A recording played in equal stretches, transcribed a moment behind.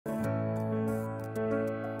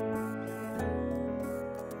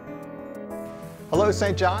Hello,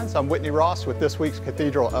 St. John's. I'm Whitney Ross with this week's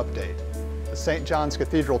Cathedral Update. The St. John's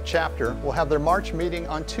Cathedral chapter will have their March meeting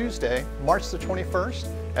on Tuesday, March the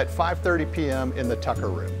 21st at 5:30 p.m. in the Tucker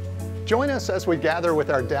Room. Join us as we gather with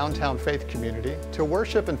our downtown faith community to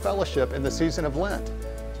worship and fellowship in the season of Lent.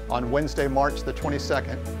 On Wednesday, March the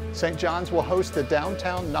 22nd, St. John's will host the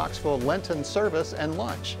downtown Knoxville Lenten service and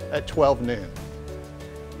lunch at 12 noon.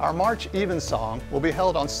 Our March Evensong will be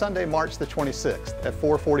held on Sunday, March the 26th at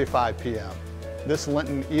 4:45 p.m. This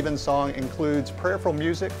Lenten Evensong includes prayerful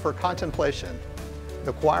music for contemplation.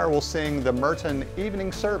 The choir will sing the Merton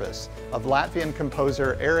Evening Service of Latvian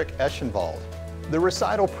composer Eric Eschenwald. The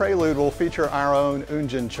recital prelude will feature our own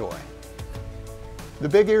Unjin Choi. The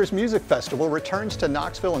Big Ears Music Festival returns to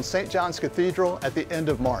Knoxville and St. John's Cathedral at the end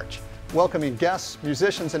of March, welcoming guests,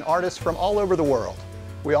 musicians, and artists from all over the world.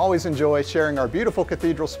 We always enjoy sharing our beautiful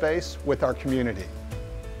cathedral space with our community.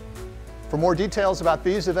 For more details about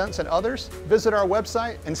these events and others, visit our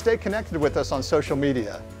website and stay connected with us on social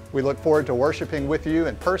media. We look forward to worshiping with you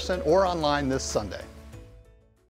in person or online this Sunday.